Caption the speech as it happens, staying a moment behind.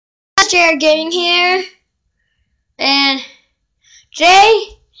Jared Gaming here, and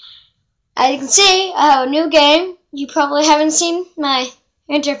today, as you can see, I have a new game. You probably haven't seen my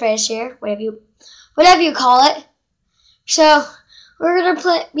interface here, whatever you call it. So we're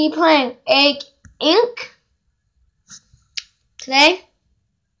gonna be playing Egg Inc. today.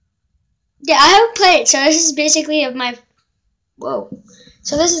 Yeah, I haven't played it, so this is basically my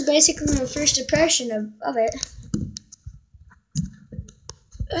first impression of it.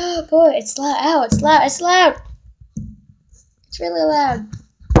 Oh boy, it's loud. Ow, it's loud. It's loud. It's really loud.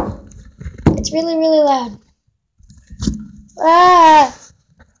 It's really, really loud. Ah!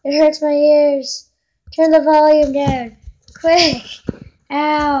 It hurts my ears. Turn the volume down. Quick.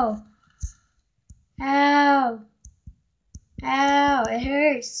 Ow. Ow. Ow. It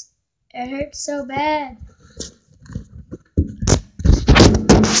hurts. It hurts so bad.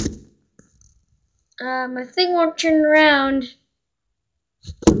 My thing won't turn around.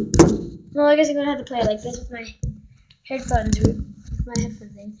 Well, I guess I'm gonna have to play it like this with my headphones,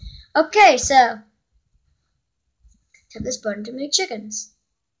 thing. Okay, so tap this button to make chickens.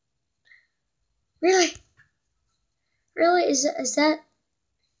 Really? Really? Is that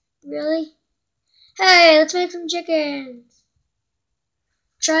really? Hey, let's make some chickens.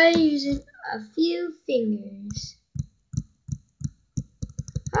 Try using a few fingers.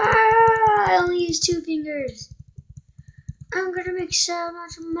 Ah, I only use 2 fingers. I'm gonna make so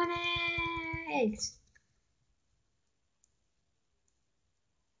much money.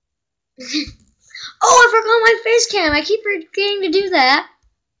 Oh, I forgot my face cam. I keep forgetting to do that.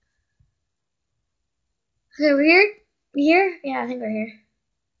 Okay, we're here? We here? Yeah, I think we're here.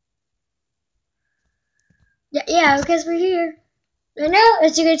 Yeah, because we're here. I know,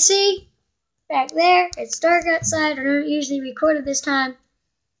 as you can see, back there, it's dark outside. I don't usually record at this time.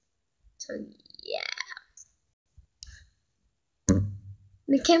 So, yeah.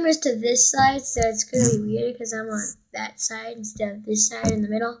 The camera's to this side, so it's going to be weird because I'm on that side instead of this side in the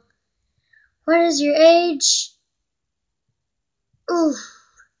middle. What is your age? Ooh.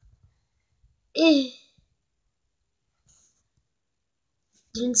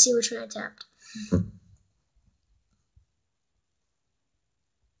 Didn't see which one I tapped.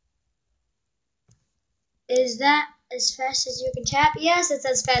 Is that as fast as you can tap? Yes, it's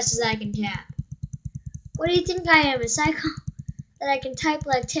as fast as I can tap. What do you think I am, a psycho? That I can type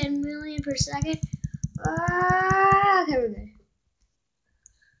like 10 million per second? Okay, we're good.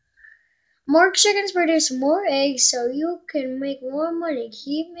 More chickens produce more eggs, so you can make more money.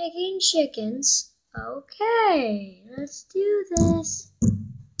 Keep making chickens. Okay, let's do this.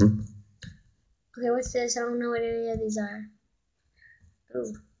 Okay, what's this? I don't know what any of these are.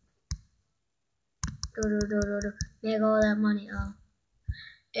 Ooh. Do. Make all that money. Oh.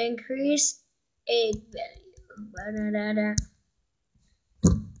 Increase egg value.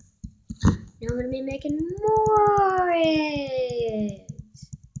 Now I'm going to be making more eggs.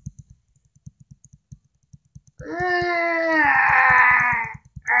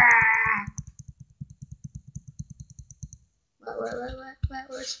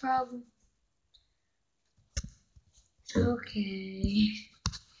 What's the problem? Okay.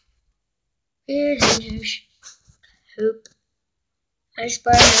 Here's hen house. Hoop. I just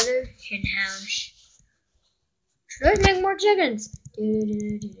bought another hen house. Should I make more chickens?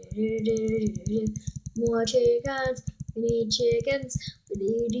 More chickens. We need chickens. We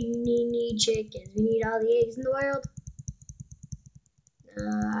need chickens. We need all the eggs in the world.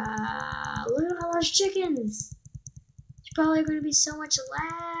 Look at all those chickens. There's probably going to be so much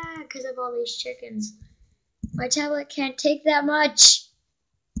lag because of all these chickens. My tablet can't take that much.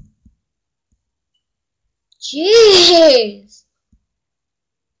 Jeez.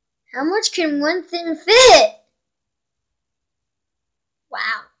 How much can one thing fit?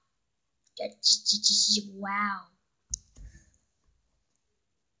 Wow. Wow.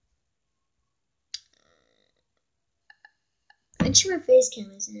 Make sure my face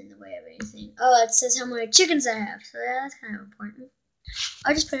cam isn't in the way of anything. Oh, it says how many chickens I have, so that's kind of important.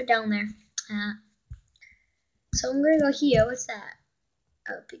 I'll just put it down there. So I'm gonna go here. What's that?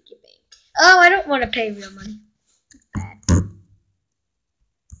 Oh, piggy bank. Oh, I don't want to pay real money. Bad.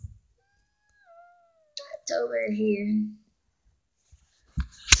 It's over here.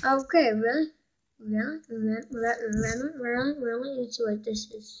 Okay, really? Really? Let's see what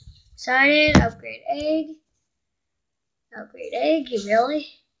this is. Sign in, upgrade egg. Upgrade egg, really?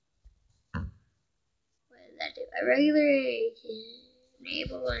 What does that do? A regular egg.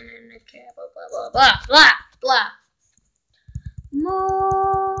 Enable and then a cap, blah, blah, blah, blah, blah.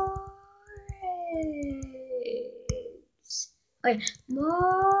 More eggs. Wait,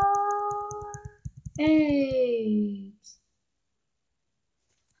 more eggs.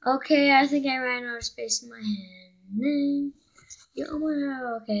 Okay, I think I ran out of space in my hand. You almost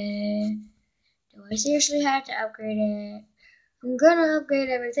okay. Do I seriously have to upgrade it? I'm gonna upgrade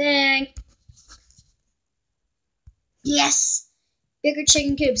everything. Yes! Bigger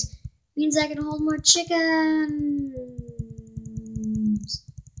chicken cubes. Means I can hold more chickens.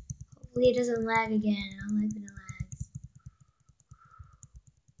 Hopefully it doesn't lag again. I don't like when it lags.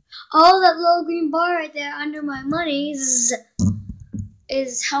 Oh, that little green bar right there under my monies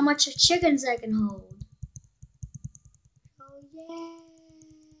is how much chickens I can hold. Oh,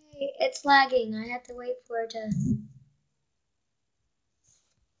 yay! It's lagging. I have to wait for it to...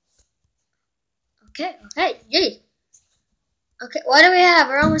 Okay, yay! Okay, what do we have?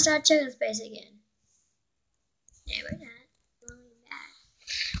 We're almost out of chicken space again. Yeah, we're not.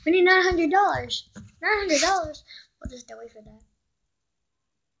 We need $900. $900. We'll just have to wait for that.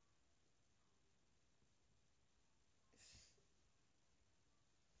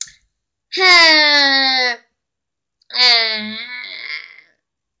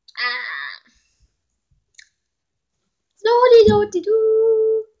 Lordy lordy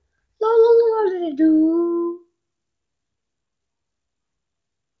doo. Lordy doo.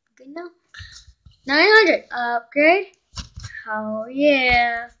 Good now. 900. Upgrade. Oh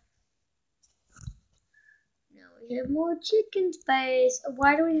yeah. Now we have more chicken space.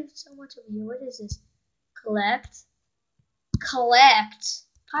 Why do we have so much over here? What is this? Collect. Collect.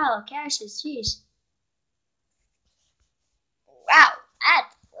 Pile of cashes. Jeez. Wow.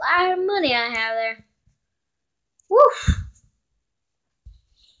 That's a lot of money I have there. Woo.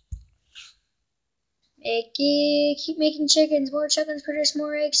 Keep making chickens. More chickens produce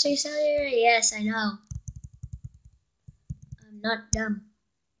more eggs. Stay cellular. Yes, I know. I'm not dumb.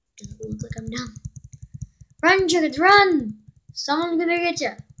 Doesn't look like I'm dumb. Run, chickens, run! Someone's gonna get you.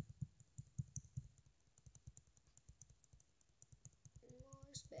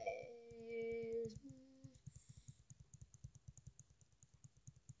 More space.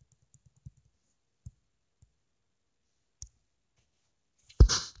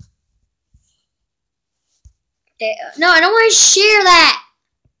 No, I don't want to share that.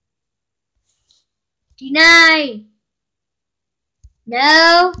 Deny.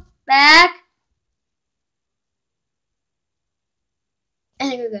 No. Back. I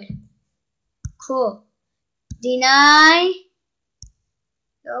think we're good. Cool. Deny.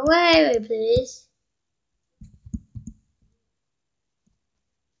 Go away, please.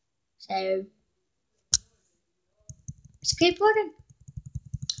 So, just keep looking.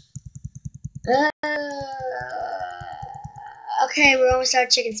 Okay, we're almost out of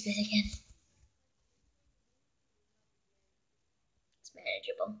chicken space again. It's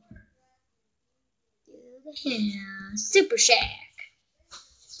manageable. Yeah, Super Shack.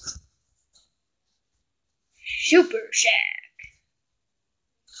 Super Shack.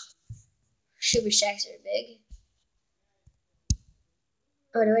 Super Shacks are big.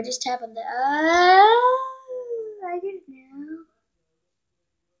 Oh, do I just tap on the... I get it now.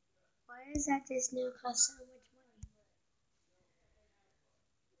 Why does that just now cost so much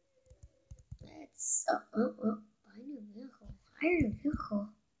money? Let's... Oh. Buy a new vehicle. Hire a new vehicle.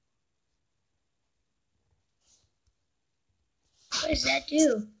 What does that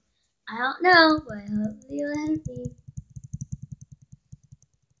do? I don't know, but hopefully you'll help me.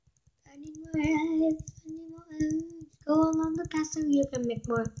 I need more eggs. I need more eggs. Go along the path so you can make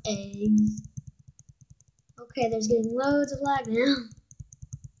more eggs. Okay, there's getting loads of lag now.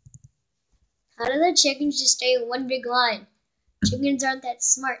 How do the chickens just stay in one big line? Chickens aren't that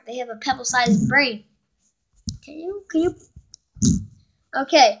smart. They have a pebble-sized brain. Can you?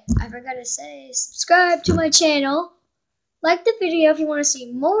 Okay, I forgot to say, subscribe to my channel. Like the video if you want to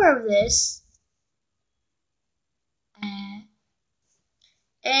see more of this.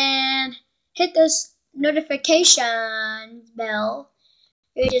 And hit this notification bell.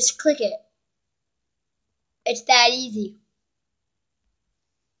 You just click it. It's that easy.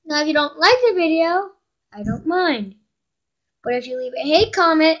 Now, if you don't like the video, I don't mind. But if you leave a hate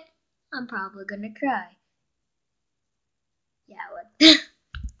comment, I'm probably gonna cry. Yeah, I would. Because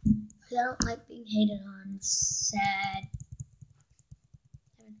I don't like being hated on. It's sad.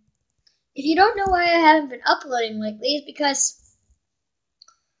 If you don't know why I haven't been uploading lately, it's because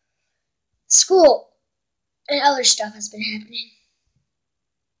school and other stuff has been happening.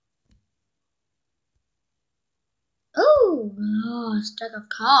 Oh, a stack of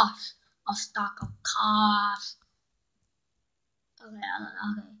cough. A stack of cough. Okay.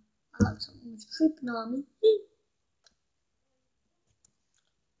 I like someone's creeping on me.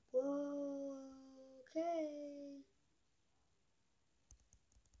 Okay.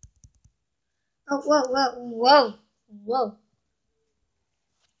 Oh, whoa.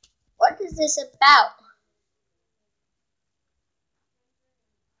 is this about?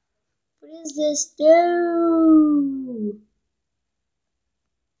 What does this do?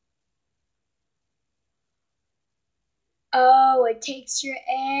 Oh, it takes your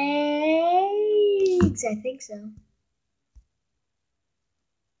eggs. I think so.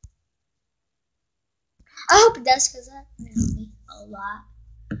 I hope it does, because that will help me a lot.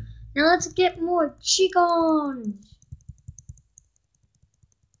 Now let's get more chickens.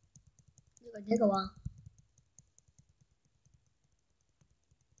 It's gonna take a while.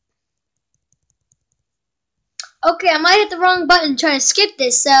 Okay, I might hit the wrong button trying to skip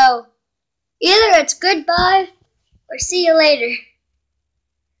this, so either it's goodbye or see you later.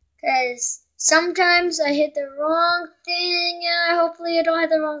 Because sometimes I hit the wrong thing, and hopefully I don't hit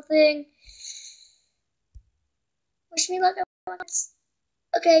the wrong thing. Wish me luck.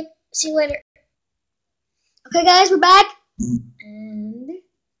 Okay, see you later. Okay, guys, we're back. And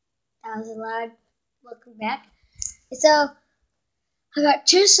that was a loud welcome back. So, I got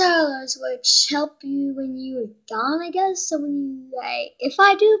 2 silos which help you when you're gone, I guess. So when you, if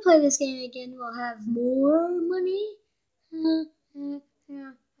I do play this game again, we'll have more money. And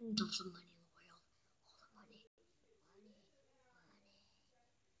dump some money in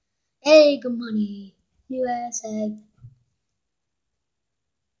the world. Egg money. US egg.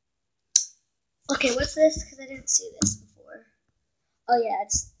 Okay, what's this? Because I didn't see this before. Oh yeah,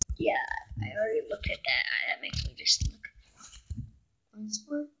 I already looked at that. That makes me just look. Once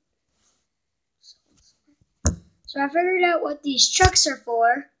more. So I figured out what these trucks are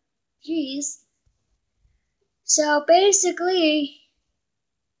for. Jeez. So basically,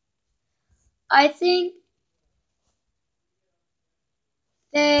 I think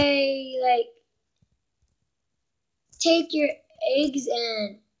they take your eggs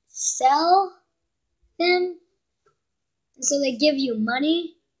and sell them. And so they give you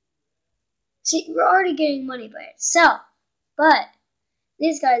money. See, you're already getting money by itself. But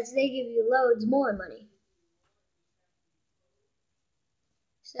these guys, they give you loads more money.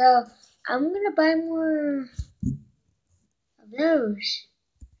 So I'm gonna buy more of those.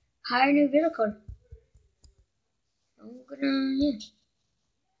 Hire new vehicle. I'm gonna, yeah.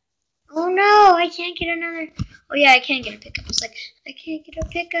 Oh no, I can't get another. Oh yeah, I can get a pickup. It's like, I can't get a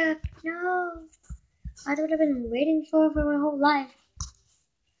pickup. No. That's what I've been waiting for my whole life.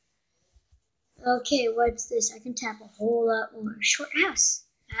 Okay, what's this? I can tap a whole lot more. Short house.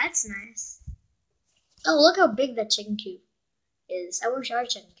 That's nice. Oh, look how big that chicken coop is. I wish our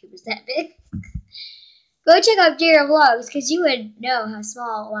chicken coop was that big. Go check out Deer Vlogs, because you would know how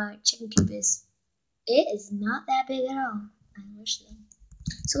small my chicken coop is. It is not that big at all. I wish so.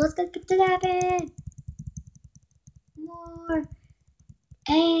 So let's get to that bed. More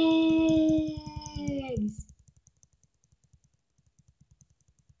eggs.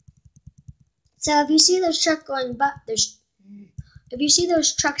 So if you see those trucks going by,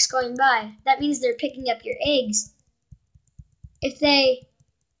 that means they're picking up your eggs. If they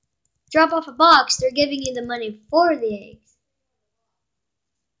drop off a box, they're giving you the money for the eggs.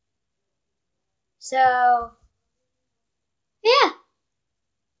 So, yeah.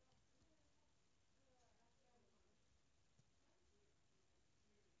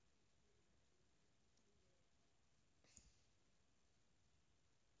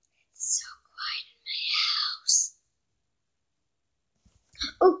 It's so quiet in my house.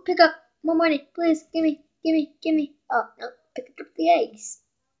 Oh, pick up more money, please. Gimme. Oh, no, pick up the eggs.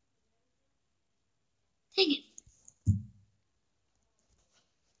 Dang it.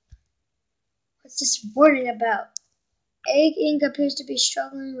 What's this warning about? Egg Inc. appears to be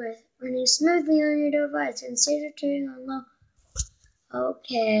struggling with running smoothly on your device. Consider turning on low.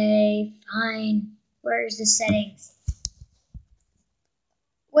 Okay, fine. Where's the settings?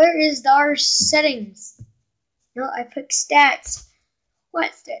 Where is our settings? No, I picked stats.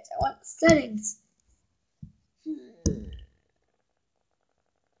 What stats? I want settings.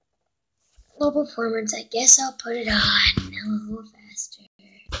 Low performance. I guess I'll put it on. Now a little faster.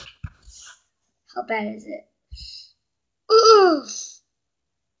 How bad is it? Oof!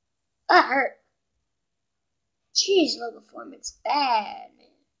 That hurt. Jeez, low performance. Bad, man.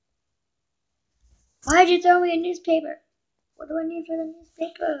 Why'd you throw me a newspaper? What do I need for the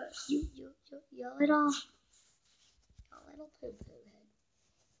newspaper? You little poo-poo head.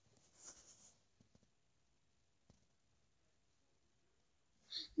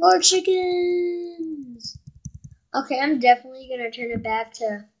 More chickens! Okay, I'm definitely gonna turn it back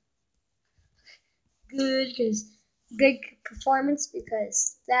to good performance,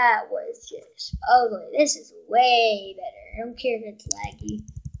 because that was just ugly. This is way better. I don't care if it's laggy.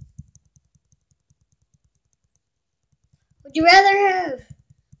 Would you rather have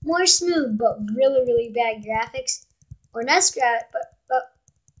more smooth but really, really bad graphics, or nice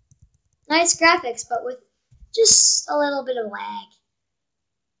nice graphics but with just a little bit of lag.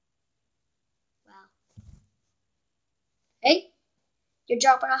 Wow. Hey, you're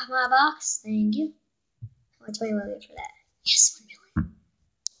dropping off my box. Thank you. How much money will I get for that? Yes, 1 million.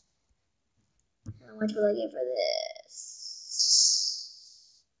 How much will I get for this?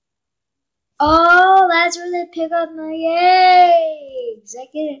 Oh, that's where they pick up my eggs. I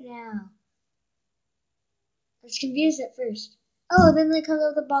get it now. I was confused at first. Oh, then they come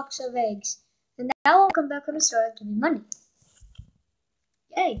with a box of eggs. And now I'll come back on the store and give me money.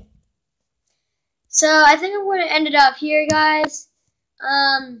 Yay. So I think I'm going to end it up here, guys.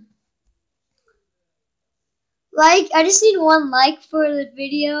 I just need 1 like for the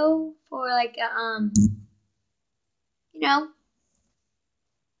video for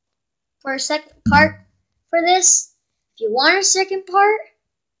for a second part for this. If you want a second part,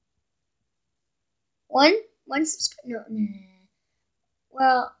 one subscribe. No.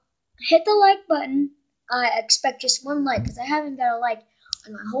 Well, hit the like button. I expect just 1 like because I haven't got a like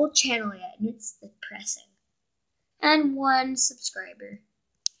on my whole channel yet, and it's depressing. And 1 subscriber.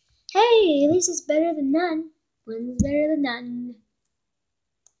 Hey, at least it's better than none. 1's better than none.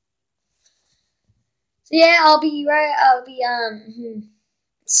 So yeah, I'll be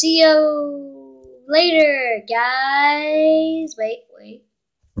see you later, guys. Wait.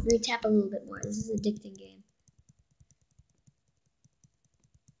 Let me tap a little bit more. This is an addicting game.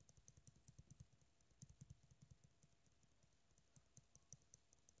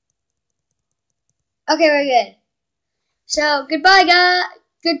 Okay, we're good. So goodbye, guys.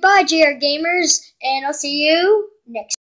 Goodbye, JR Gamers, and I'll see you next.